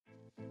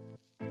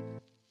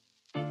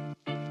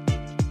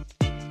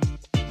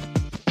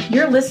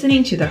You're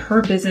listening to the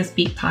Her Business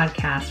Beat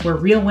podcast, where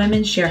real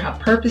women share how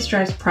purpose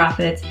drives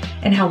profits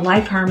and how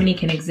life harmony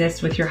can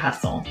exist with your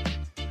hustle.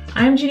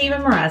 I'm Geneva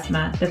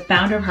Maresma, the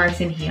founder of Hearts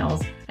and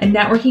Heels, a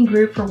networking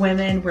group for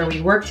women where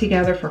we work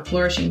together for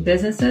flourishing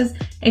businesses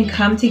and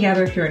come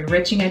together through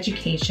enriching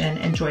education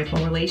and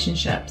joyful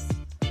relationships.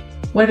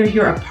 Whether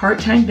you're a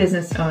part-time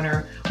business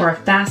owner or a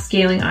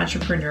fast-scaling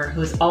entrepreneur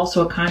who is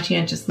also a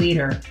conscientious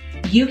leader,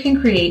 you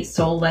can create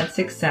soul-led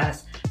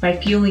success by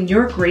fueling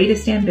your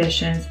greatest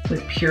ambitions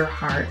with pure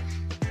heart.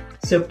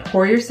 So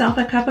pour yourself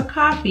a cup of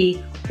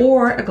coffee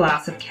or a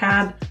glass of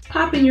cab,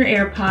 pop in your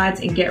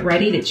AirPods, and get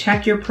ready to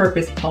check your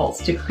purpose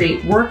pulse to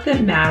create work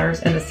that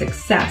matters and the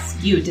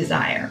success you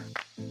desire.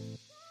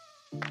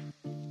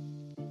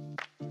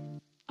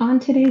 On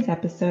today's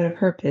episode of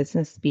Her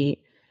Business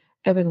Beat,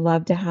 I would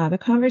love to have a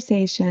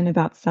conversation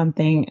about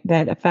something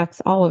that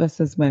affects all of us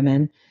as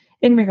women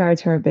in regard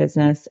to our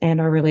business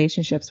and our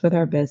relationships with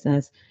our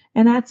business,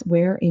 and that's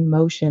where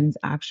emotions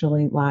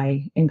actually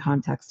lie in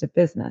context of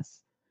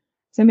business.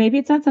 So maybe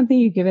it's not something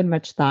you've given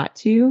much thought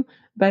to,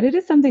 but it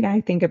is something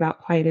I think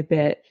about quite a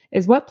bit,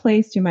 is what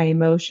place do my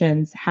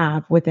emotions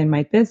have within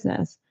my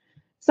business?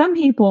 Some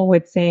people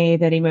would say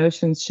that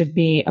emotions should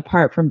be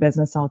apart from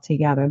business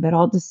altogether, that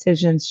all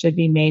decisions should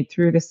be made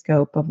through the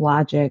scope of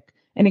logic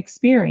and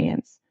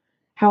experience.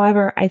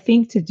 However, I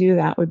think to do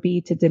that would be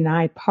to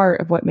deny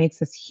part of what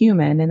makes us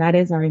human, and that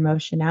is our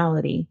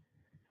emotionality.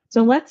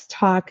 So let's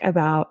talk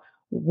about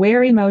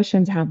where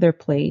emotions have their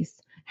place,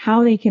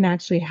 how they can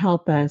actually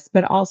help us,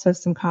 but also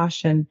some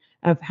caution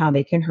of how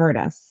they can hurt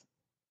us.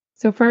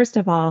 So first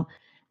of all,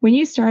 when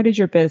you started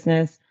your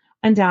business,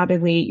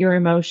 undoubtedly your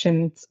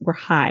emotions were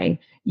high.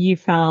 You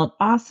felt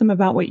awesome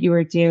about what you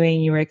were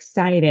doing. You were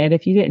excited.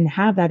 If you didn't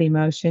have that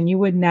emotion, you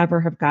would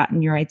never have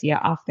gotten your idea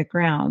off the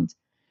ground.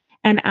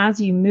 And as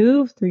you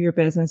move through your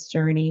business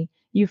journey,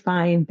 you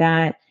find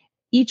that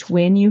each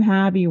win you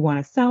have, you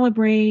want to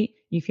celebrate,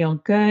 you feel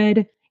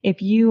good.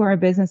 If you are a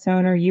business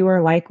owner, you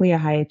are likely a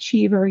high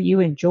achiever.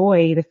 You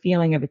enjoy the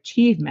feeling of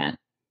achievement.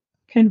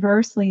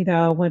 Conversely,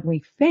 though, when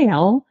we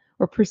fail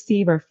or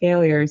perceive our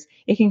failures,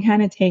 it can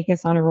kind of take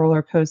us on a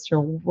roller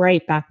coaster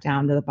right back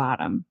down to the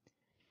bottom.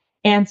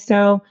 And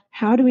so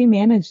how do we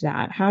manage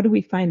that? How do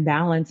we find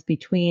balance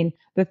between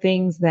the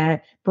things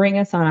that bring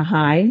us on a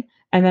high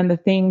and then the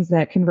things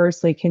that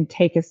conversely can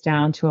take us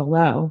down to a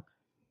low?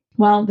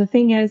 Well, the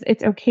thing is,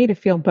 it's okay to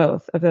feel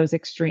both of those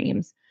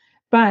extremes.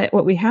 But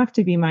what we have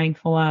to be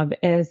mindful of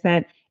is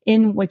that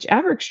in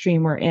whichever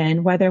extreme we're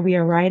in, whether we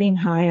are riding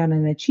high on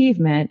an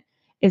achievement,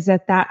 is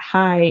that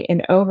high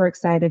in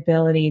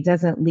overexcitability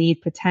doesn't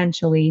lead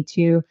potentially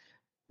to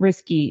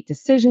risky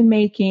decision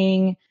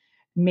making,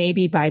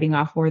 maybe biting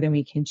off more than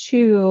we can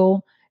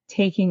chew,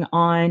 taking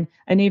on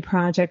a new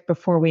project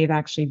before we've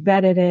actually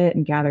vetted it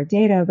and gathered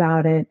data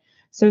about it.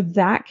 So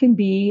that can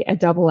be a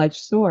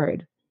double-edged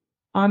sword.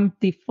 On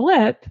the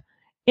flip,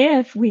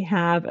 if we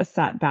have a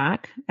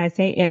setback, I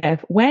say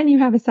if, when you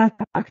have a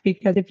setback,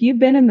 because if you've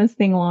been in this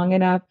thing long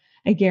enough,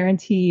 I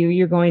guarantee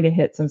you're going to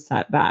hit some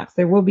setbacks.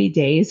 There will be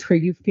days where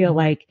you feel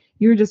like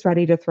you're just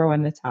ready to throw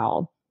in the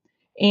towel.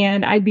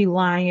 And I'd be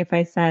lying if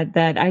I said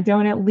that I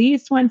don't at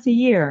least once a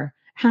year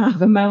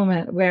have a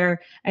moment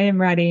where I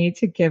am ready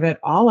to give it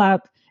all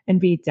up and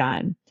be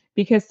done,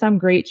 because some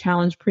great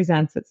challenge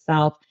presents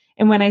itself.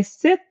 And when I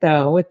sit,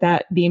 though, with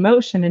the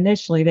emotion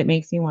initially that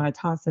makes me want to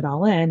toss it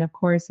all in, of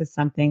course, is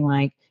something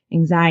like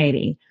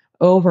anxiety,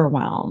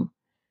 overwhelm.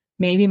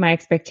 Maybe my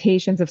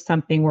expectations of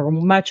something were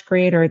much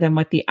greater than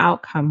what the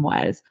outcome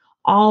was.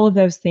 All of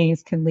those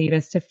things can lead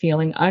us to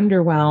feeling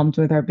underwhelmed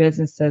with our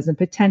businesses and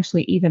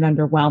potentially even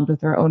underwhelmed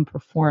with our own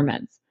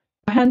performance.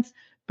 Hence,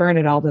 burn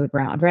it all to the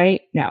ground,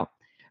 right? No.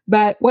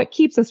 But what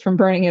keeps us from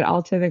burning it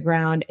all to the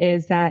ground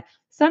is that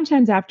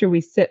sometimes after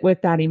we sit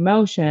with that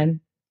emotion,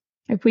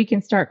 if we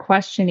can start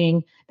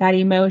questioning that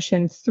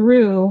emotion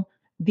through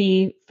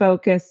the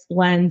focus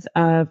lens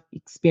of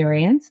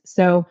experience.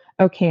 So,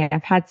 okay,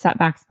 I've had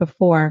setbacks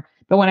before,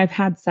 but when I've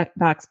had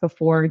setbacks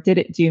before, did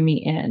it do me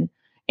in?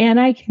 And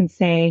I can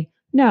say,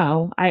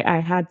 no, I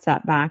had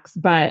setbacks,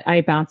 but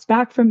I bounced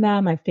back from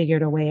them. I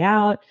figured a way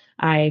out.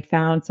 I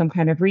found some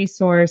kind of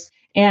resource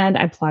and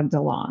I plugged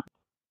along.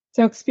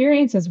 So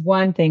experience is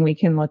one thing we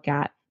can look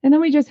at. And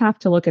then we just have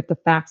to look at the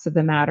facts of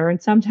the matter. And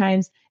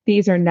sometimes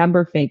these are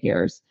number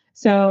figures.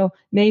 So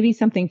maybe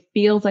something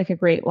feels like a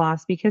great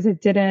loss because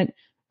it didn't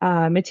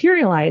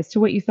materialize to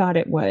what you thought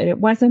it would. It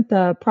wasn't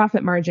the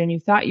profit margin you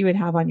thought you would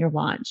have on your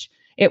launch.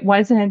 It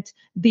wasn't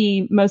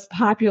the most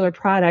popular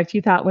product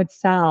you thought would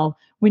sell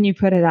when you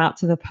put it out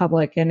to the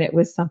public and it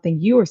was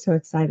something you were so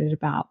excited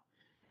about.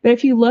 But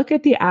if you look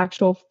at the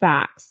actual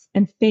facts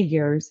and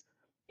figures,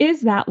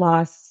 is that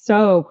loss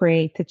so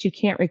great that you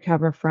can't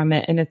recover from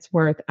it and it's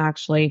worth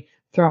actually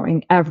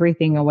throwing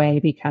everything away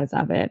because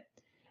of it?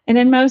 And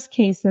in most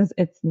cases,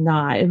 it's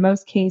not. In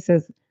most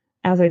cases,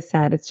 as I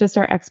said, it's just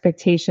our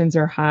expectations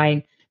are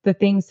high. The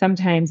things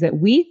sometimes that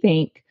we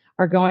think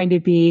are going to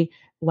be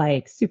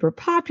like super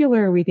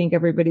popular, we think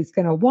everybody's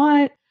going to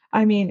want,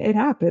 I mean, it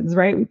happens,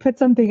 right? We put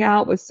something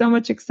out with so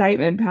much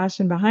excitement and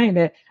passion behind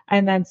it,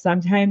 and then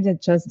sometimes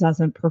it just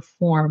doesn't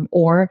perform,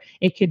 or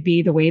it could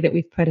be the way that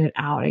we've put it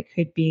out. It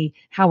could be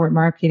how we're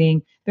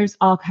marketing. There's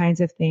all kinds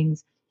of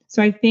things.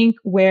 So I think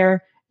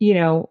where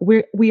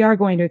we are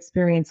going to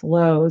experience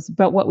lows,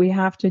 but what we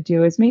have to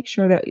do is make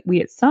sure that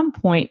we at some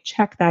point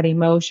check that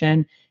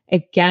emotion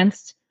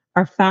against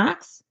our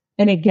facts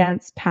and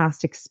against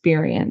past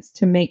experience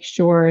to make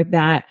sure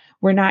that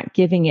we're not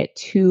giving it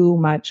too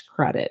much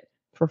credit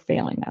for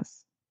failing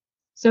us.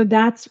 So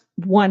that's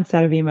one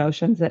set of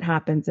emotions that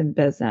happens in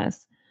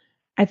business.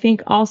 I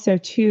think also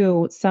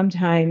too,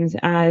 sometimes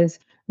as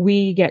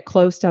we get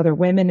close to other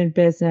women in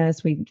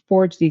business, we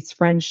forge these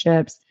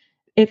friendships.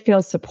 It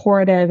feels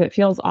supportive. It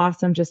feels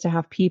awesome just to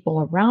have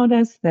people around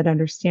us that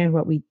understand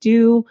what we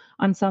do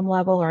on some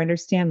level or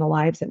understand the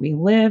lives that we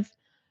live.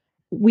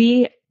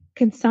 We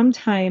can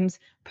sometimes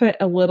put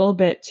a little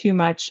bit too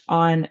much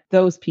on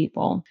those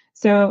people.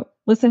 So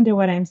listen to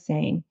what I'm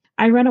saying.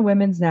 I run a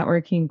women's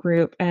networking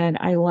group and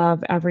I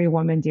love every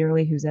woman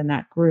dearly who's in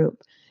that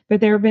group. But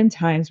there have been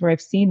times where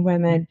I've seen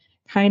women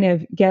kind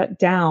of get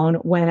down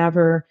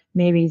whenever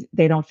maybe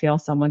they don't feel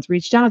someone's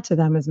reached out to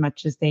them as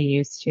much as they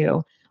used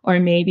to. Or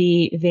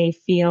maybe they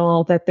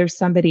feel that there's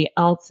somebody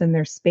else in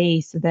their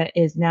space that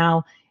is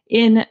now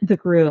in the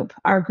group.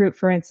 Our group,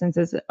 for instance,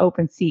 is an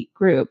open seat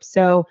group.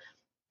 So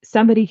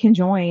somebody can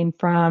join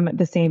from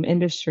the same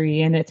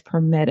industry and it's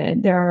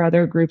permitted. There are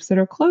other groups that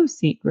are closed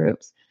seat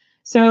groups.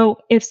 So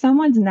if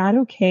someone's not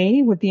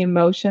okay with the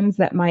emotions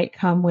that might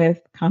come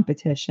with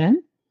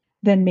competition,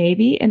 then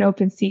maybe an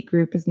open seat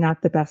group is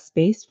not the best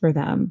space for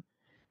them.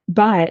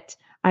 But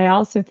I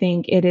also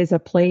think it is a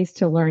place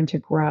to learn to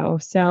grow.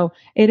 So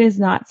it is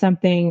not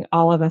something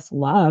all of us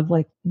love.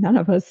 Like none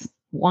of us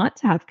want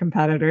to have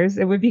competitors.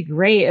 It would be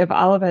great if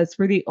all of us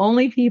were the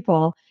only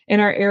people in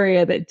our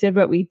area that did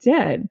what we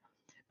did,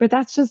 but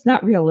that's just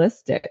not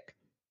realistic.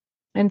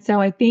 And so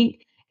I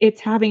think it's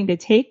having to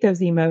take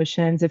those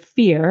emotions of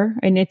fear,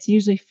 and it's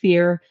usually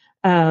fear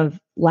of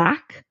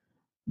lack,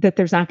 that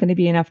there's not going to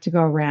be enough to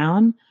go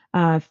around,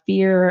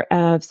 fear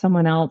of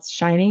someone else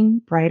shining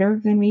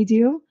brighter than we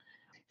do,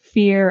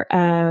 fear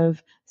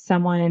of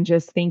someone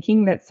just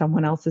thinking that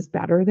someone else is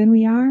better than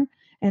we are.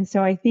 And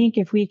so I think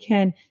if we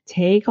can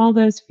take all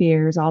those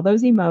fears, all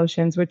those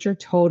emotions, which are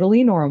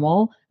totally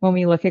normal when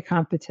we look at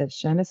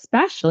competition,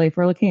 especially if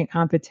we're looking at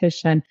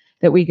competition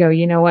that we go,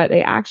 you know what,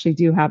 they actually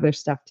do have their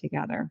stuff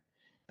together.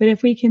 But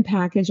if we can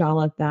package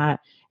all of that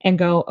and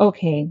go,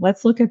 okay,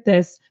 let's look at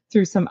this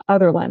through some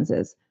other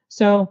lenses.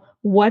 So,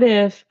 what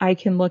if I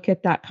can look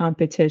at that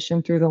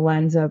competition through the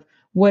lens of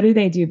what do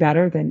they do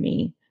better than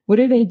me? What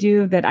do they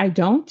do that I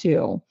don't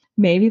do?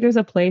 Maybe there's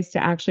a place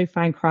to actually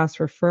find cross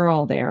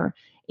referral there.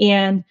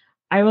 And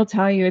I will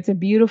tell you, it's a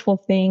beautiful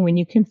thing when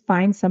you can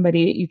find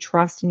somebody that you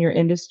trust in your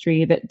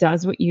industry that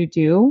does what you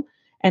do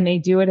and they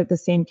do it at the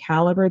same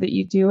caliber that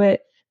you do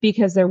it.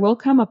 Because there will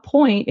come a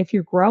point if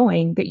you're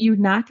growing that you're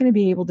not going to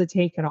be able to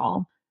take it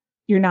all.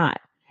 You're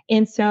not.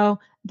 And so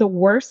the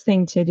worst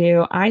thing to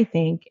do, I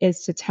think,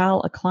 is to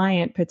tell a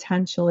client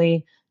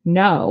potentially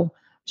no,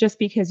 just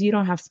because you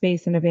don't have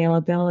space and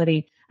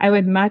availability. I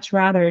would much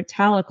rather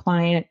tell a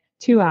client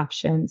two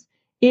options.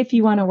 If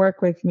you want to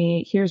work with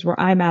me, here's where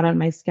I'm at on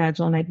my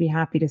schedule, and I'd be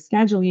happy to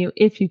schedule you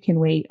if you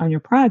can wait on your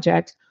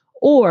project.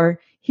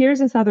 Or here's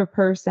this other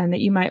person that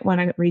you might want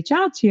to reach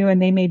out to,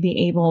 and they may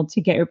be able to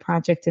get your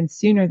project in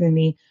sooner than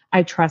me.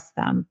 I trust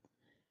them.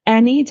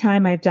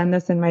 Anytime I've done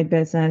this in my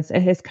business,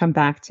 it has come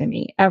back to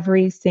me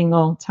every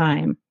single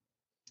time.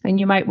 And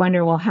you might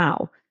wonder, well,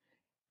 how?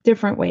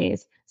 Different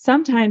ways.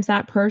 Sometimes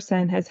that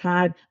person has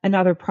had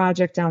another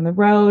project down the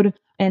road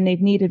and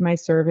they've needed my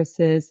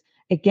services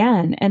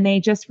again. And they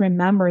just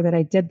remember that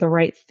I did the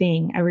right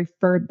thing. I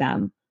referred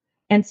them.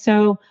 And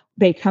so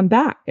they come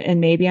back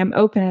and maybe I'm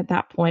open at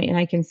that point and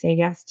I can say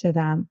yes to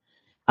them.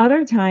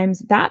 Other times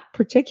that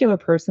particular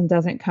person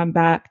doesn't come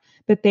back,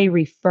 but they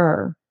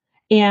refer.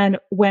 And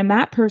when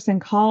that person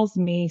calls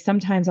me,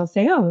 sometimes I'll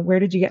say, oh, where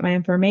did you get my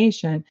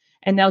information?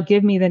 And they'll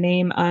give me the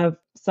name of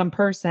some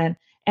person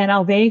and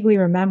I'll vaguely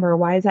remember,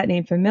 why is that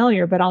name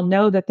familiar? But I'll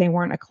know that they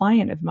weren't a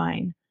client of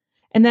mine.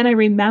 And then I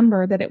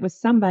remember that it was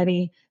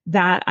somebody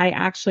that I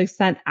actually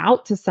sent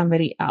out to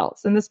somebody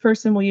else. And this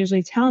person will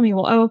usually tell me,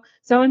 well, oh,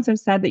 so and so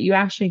said that you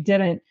actually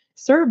didn't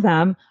serve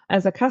them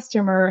as a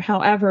customer.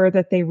 However,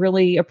 that they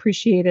really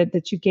appreciated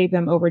that you gave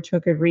them over to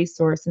a good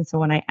resource. And so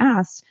when I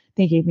asked,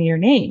 they gave me your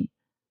name.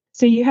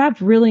 So you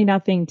have really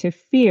nothing to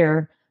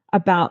fear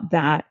about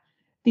that.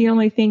 The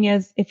only thing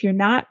is, if you're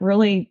not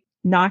really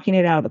knocking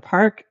it out of the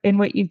park in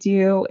what you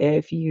do,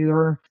 if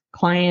your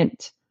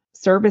client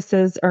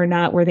services are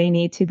not where they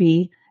need to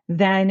be,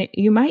 then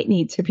you might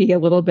need to be a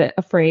little bit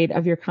afraid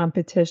of your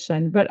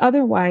competition. But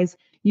otherwise,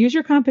 use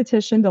your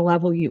competition to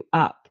level you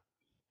up.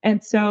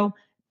 And so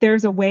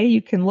there's a way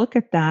you can look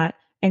at that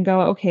and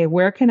go, okay,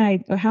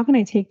 how can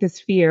I take this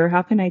fear?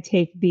 How can I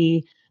take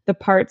the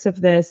parts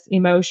of this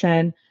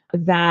emotion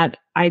that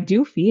I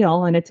do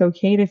feel and it's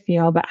okay to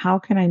feel, but how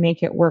can I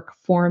make it work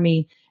for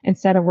me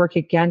instead of work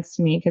against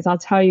me. Because I'll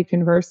tell you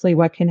conversely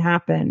what can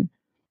happen.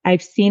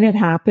 I've seen it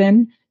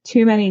happen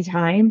too many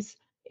times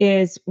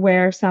is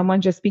where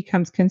someone just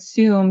becomes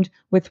consumed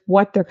with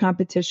what their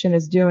competition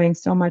is doing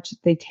so much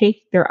that they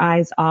take their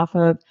eyes off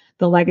of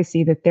the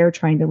legacy that they're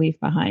trying to leave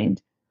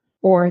behind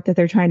or that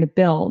they're trying to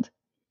build.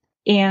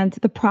 And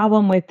the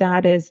problem with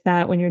that is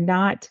that when you're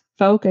not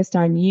focused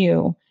on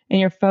you and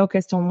you're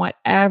focused on what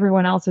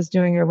everyone else is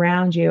doing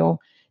around you,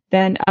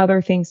 then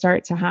other things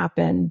start to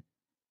happen.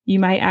 You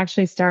might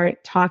actually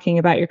start talking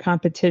about your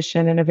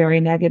competition in a very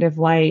negative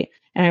light.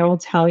 And I will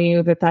tell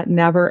you that that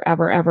never,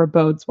 ever, ever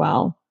bodes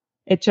well.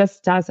 It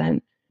just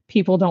doesn't.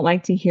 People don't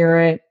like to hear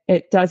it.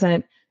 It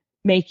doesn't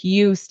make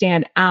you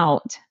stand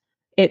out.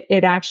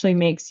 It actually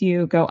makes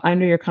you go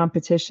under your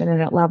competition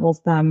and it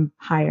levels them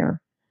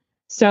higher.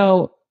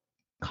 So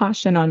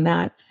caution on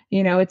that.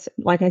 It's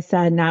like I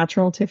said,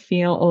 natural to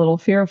feel a little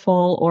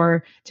fearful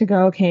or to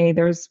go, okay,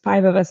 there's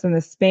five of us in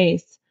this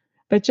space.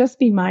 But just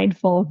be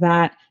mindful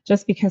that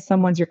just because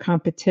someone's your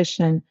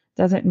competition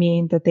doesn't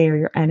mean that they are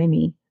your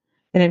enemy.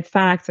 And in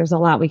fact, there's a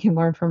lot we can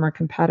learn from our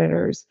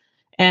competitors.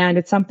 And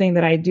it's something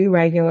that I do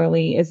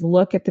regularly is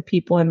look at the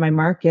people in my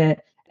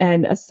market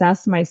and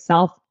assess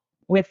myself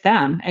with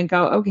them and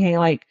go, okay,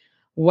 like,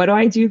 what do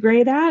I do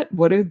great at?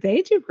 What do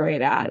they do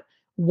great at?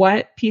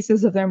 What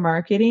pieces of their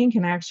marketing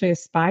can I actually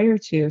aspire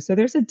to? So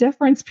there's a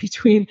difference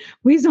between,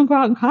 please don't go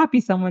out and copy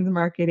someone's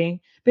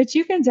marketing, but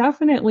you can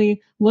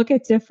definitely look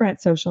at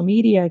different social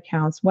media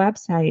accounts,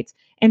 websites,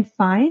 and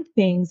find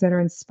things that are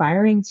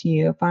inspiring to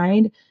you.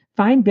 Find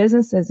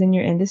businesses in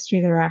your industry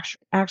that are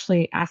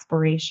actually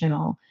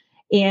aspirational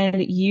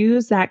and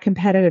use that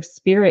competitive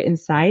spirit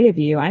inside of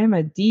you. I am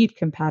a deep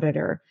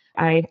competitor.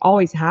 I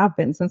always have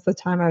been since the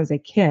time I was a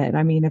kid.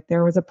 I mean, if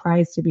there was a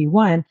prize to be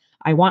won,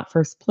 I want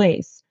first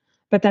place.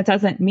 But that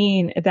doesn't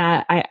mean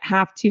that I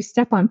have to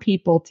step on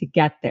people to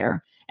get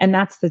there. And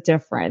that's the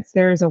difference.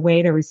 There is a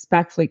way to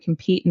respectfully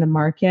compete in the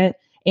market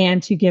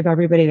and to give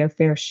everybody their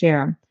fair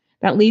share.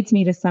 That leads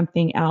me to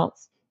something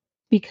else.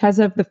 Because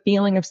of the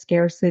feeling of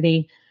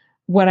scarcity,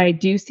 what I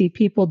do see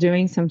people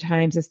doing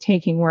sometimes is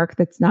taking work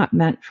that's not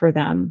meant for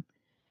them.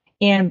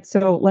 And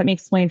so let me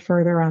explain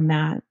further on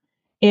that.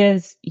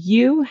 Is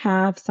you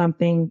have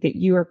something that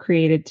you are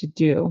created to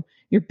do.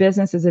 Your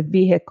business is a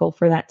vehicle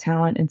for that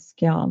talent and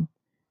skill,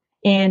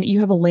 and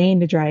you have a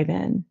lane to drive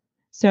in.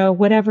 So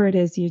whatever it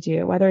is you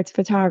do, whether it's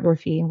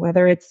photography,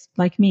 whether it's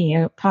like me,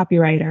 a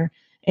copywriter,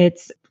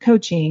 it's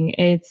coaching,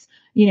 it's,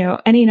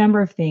 any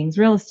number of things,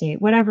 real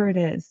estate, whatever it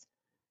is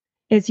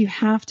you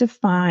have to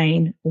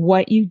find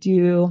what you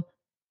do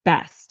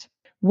best,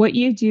 what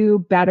you do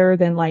better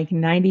than like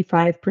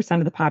 95%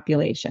 of the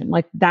population.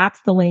 Like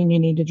that's the lane you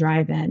need to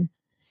drive in.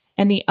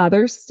 And the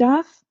other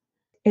stuff,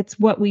 it's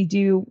what we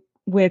do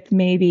with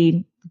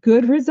maybe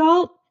good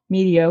result,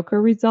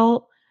 mediocre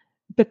result,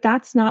 but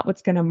that's not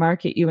what's going to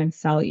market you and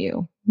sell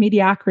you.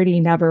 Mediocrity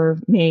never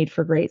made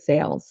for great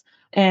sales.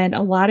 And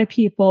a lot of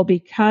people,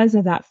 because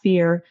of that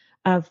fear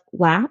of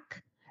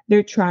lack,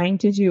 they're trying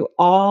to do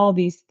all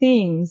these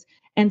things.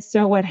 And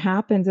so what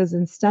happens is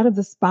instead of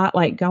the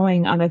spotlight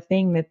going on a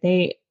thing that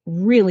they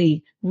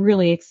really,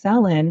 really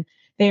excel in,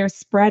 they are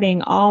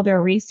spreading all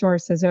their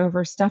resources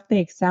over stuff they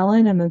excel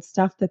in and then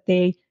stuff that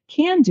they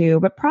can do,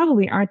 but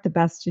probably aren't the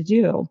best to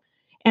do.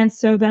 And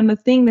so then the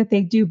thing that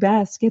they do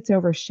best gets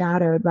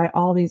overshadowed by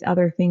all these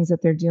other things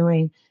that they're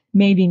doing,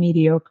 maybe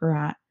mediocre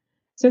at.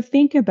 So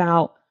think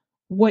about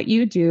what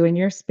you do in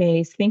your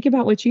space. Think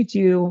about what you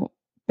do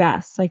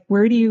best. Like,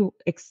 where do you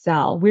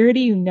excel? Where do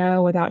you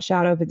know without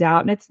shadow of a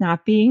doubt? And it's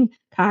not being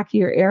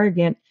cocky or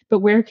arrogant, but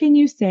where can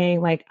you say,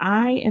 like,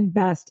 I am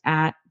best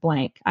at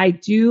blank? I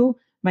do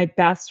my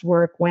best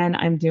work when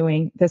I'm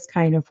doing this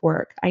kind of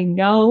work. I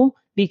know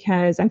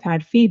because I've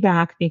had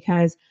feedback,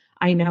 because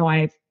I know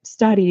I've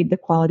studied the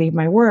quality of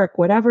my work,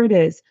 whatever it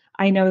is.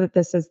 I know that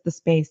this is the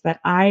space that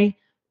I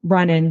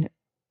run in,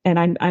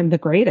 and I'm the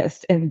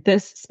greatest in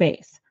this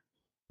space.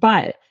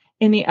 But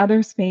in the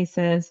other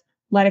spaces,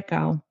 let it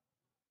go.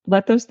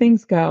 Let those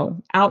things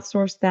go.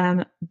 Outsource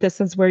them.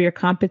 This is where your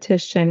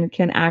competition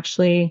can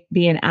actually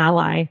be an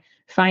ally.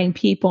 Find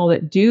people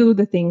that do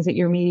the things that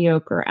you're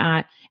mediocre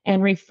at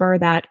and refer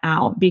that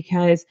out,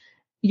 because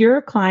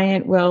your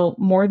client will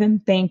more than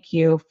thank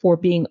you for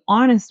being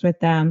honest with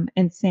them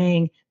and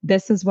saying,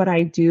 this is what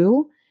I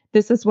do.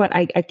 This is what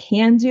I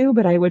can do,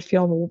 but I would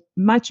feel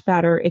much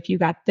better if you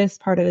got this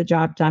part of the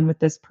job done with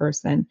this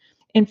person.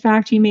 In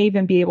fact, you may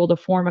even be able to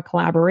form a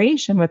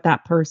collaboration with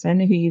that person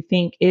who you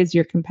think is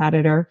your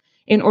competitor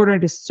in order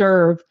to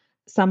serve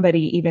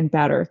somebody even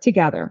better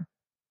together.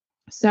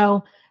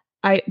 So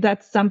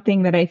that's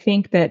something that I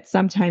think that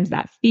sometimes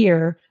that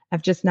fear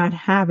of just not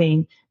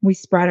having, we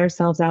spread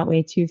ourselves out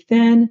way too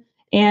thin.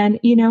 And,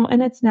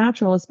 and it's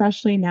natural,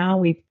 especially now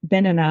we've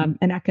been in an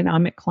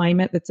economic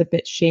climate that's a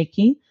bit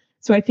shaky.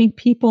 So I think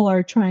people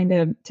are trying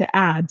to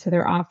add to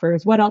their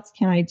offers. What else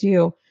can I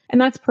do? And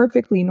that's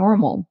perfectly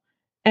normal.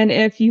 And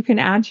if you can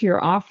add to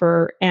your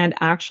offer and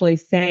actually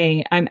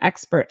say, I'm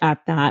expert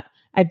at that,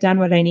 I've done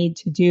what I need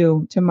to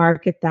do to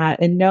market that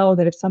and know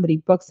that if somebody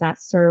books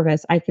that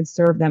service, I can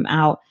serve them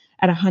out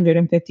at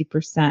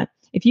 150%.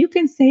 If you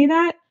can say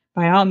that,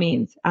 by all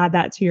means, add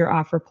that to your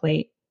offer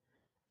plate.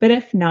 But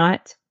if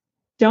not,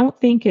 don't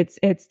think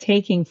it's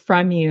taking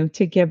from you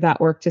to give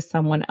that work to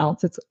someone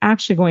else. It's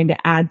actually going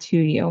to add to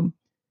you.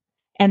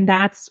 And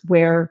that's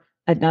where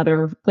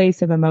another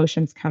place of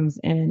emotions comes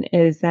in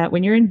is that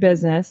when you're in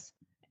business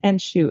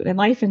and shoot, in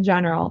life in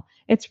general,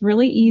 it's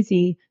really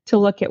easy to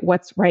look at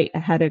what's right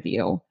ahead of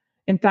you.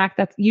 In fact,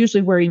 that's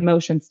usually where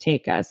emotions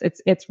take us.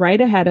 It's right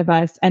ahead of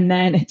us, and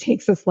then it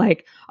takes us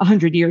like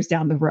 100 years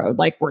down the road,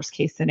 like worst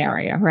case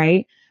scenario,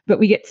 right? But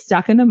we get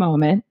stuck in the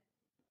moment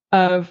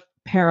of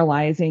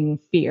paralyzing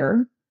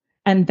fear,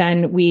 and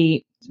then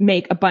we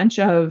make a bunch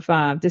of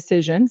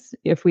decisions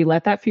if we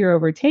let that fear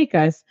overtake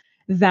us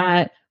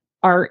that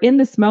are in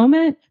this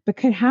moment, but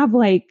could have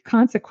like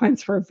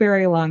consequence for a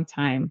very long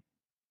time.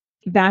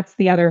 That's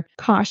the other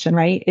caution,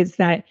 right? Is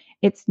that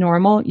it's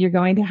normal. You're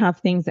going to have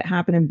things that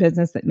happen in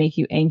business that make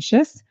you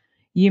anxious.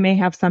 You may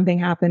have something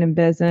happen in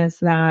business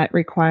that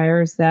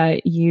requires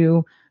that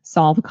you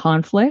solve a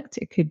conflict.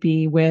 It could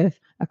be with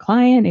a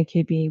client, it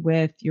could be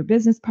with your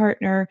business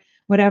partner,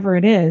 whatever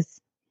it is.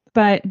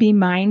 But be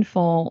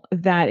mindful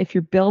that if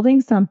you're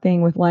building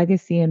something with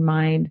legacy in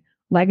mind,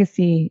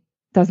 legacy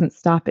doesn't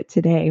stop at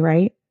today,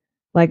 right?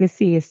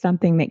 Legacy is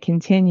something that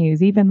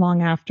continues even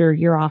long after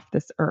you're off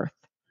this earth.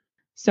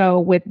 So,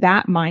 with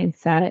that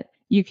mindset,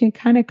 you can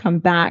kind of come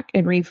back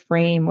and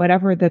reframe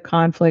whatever the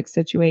conflict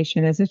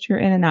situation is that you're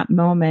in that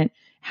moment,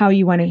 how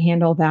you want to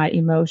handle that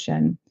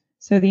emotion.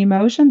 So, the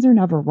emotions are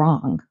never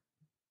wrong.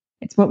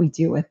 It's what we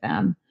do with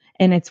them,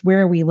 and it's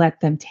where we let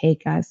them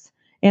take us.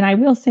 And I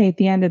will say at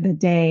the end of the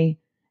day,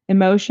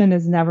 emotion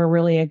is never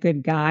really a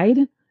good guide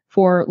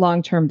for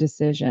long term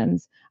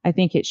decisions. I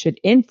think it should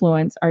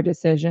influence our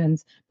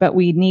decisions, but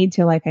we need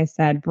to, like I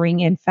said, bring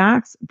in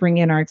facts, bring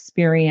in our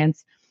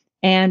experience,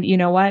 and you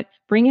know what?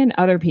 Bring in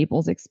other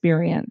people's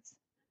experience.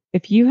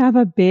 If you have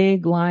a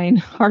big line,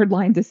 hard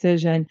line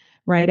decision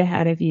right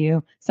ahead of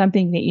you,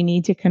 something that you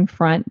need to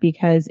confront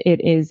because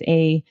it is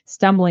a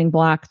stumbling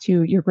block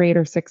to your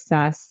greater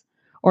success,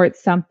 or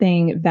it's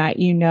something that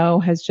you know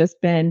has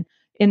just been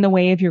in the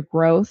way of your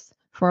growth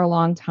for a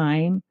long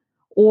time,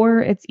 or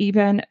it's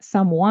even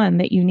someone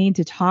that you need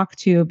to talk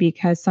to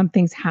because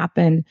something's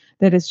happened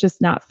that has just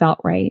not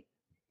felt right,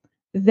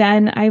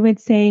 then I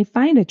would say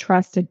find a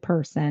trusted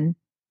person.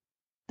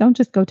 Don't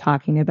just go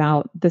talking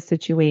about the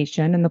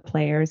situation and the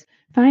players.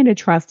 Find a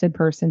trusted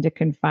person to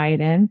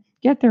confide in,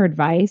 get their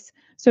advice.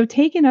 So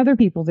take in other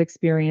people's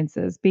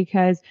experiences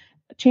because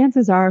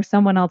chances are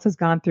someone else has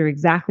gone through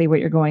exactly what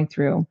you're going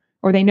through,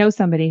 or they know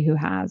somebody who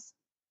has.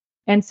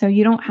 And so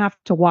you don't have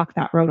to walk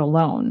that road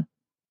alone.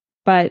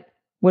 But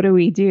what do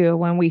we do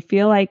when we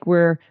feel like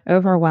we're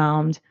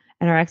overwhelmed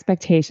and our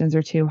expectations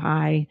are too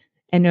high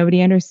and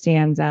nobody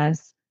understands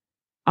us?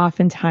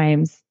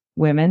 Oftentimes,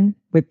 women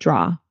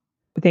withdraw.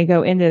 They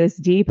go into this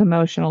deep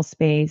emotional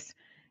space,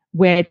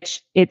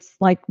 which it's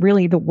like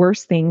really the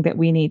worst thing that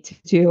we need to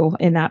do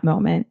in that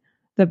moment.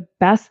 The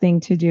best thing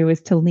to do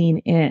is to lean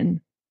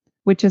in,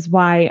 which is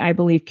why I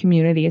believe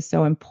community is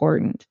so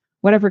important.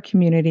 Whatever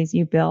communities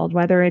you build,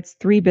 whether it's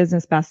 3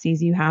 business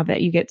besties you have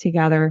that you get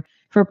together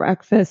for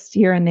breakfast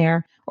here and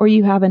there, or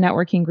you have a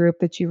networking group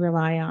that you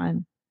rely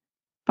on,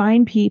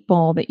 find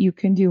people that you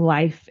can do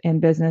life and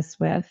business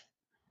with,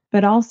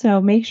 but also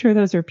make sure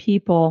those are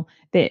people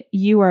that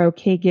you are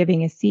okay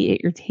giving a seat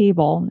at your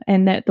table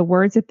and that the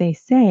words that they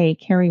say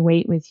carry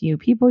weight with you,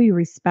 people you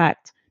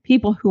respect,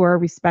 people who are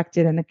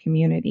respected in the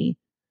community.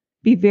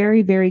 Be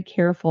very, very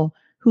careful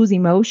whose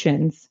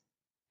emotions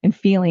and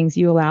feelings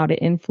you allow to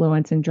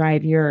influence and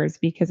drive yours,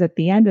 because at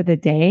the end of the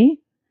day,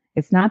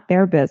 it's not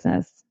their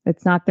business.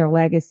 It's not their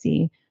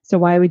legacy. So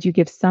why would you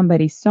give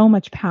somebody so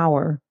much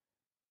power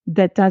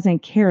that doesn't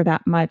care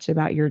that much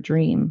about your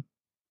dream?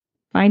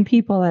 Find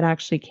people that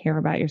actually care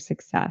about your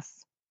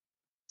success.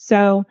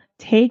 So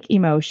take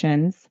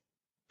emotions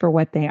for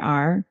what they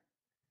are,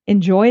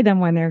 enjoy them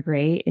when they're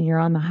great and you're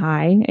on the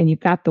high and you've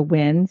got the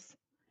wins,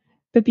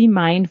 but be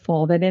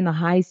mindful that in the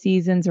high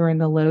seasons or in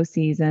the low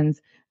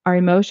seasons, our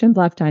emotions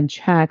left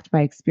unchecked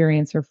by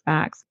experience or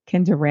facts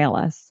can derail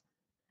us.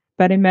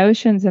 But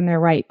emotions in their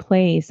right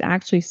place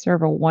actually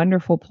serve a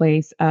wonderful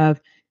place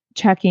of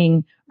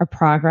checking our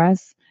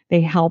progress.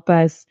 They help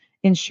us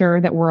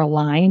ensure that we're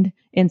aligned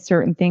in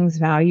certain things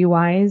value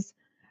wise.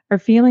 Our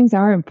feelings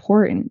are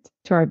important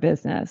to our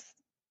business.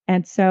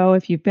 And so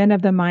if you've been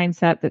of the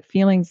mindset that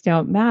feelings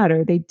don't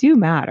matter, they do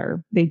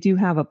matter. They do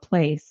have a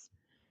place.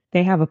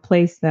 They have a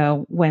place,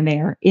 though, when they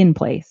are in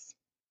place.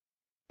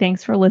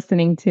 Thanks for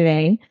listening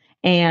today.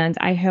 And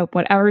I hope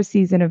whatever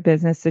season of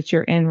business that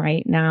you're in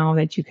right now,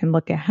 that you can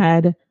look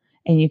ahead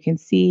and you can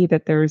see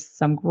that there's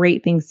some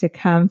great things to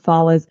come.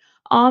 Fall is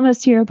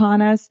almost here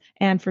upon us.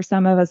 And for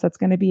some of us, that's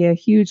going to be a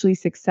hugely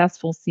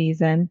successful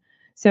season.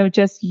 So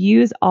just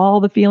use all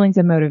the feelings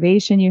and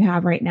motivation you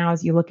have right now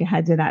as you look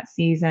ahead to that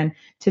season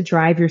to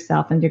drive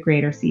yourself into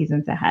greater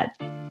seasons ahead.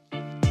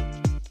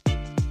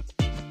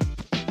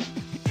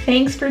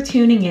 Thanks for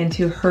tuning in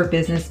to Her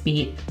Business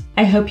Beat.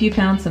 I hope you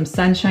found some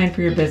sunshine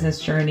for your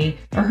business journey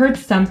or heard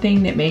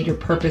something that made your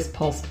purpose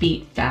pulse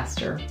beat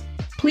faster.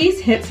 Please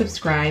hit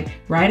subscribe,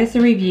 write us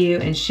a review,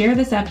 and share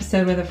this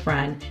episode with a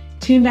friend.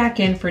 Tune back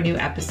in for new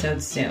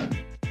episodes soon.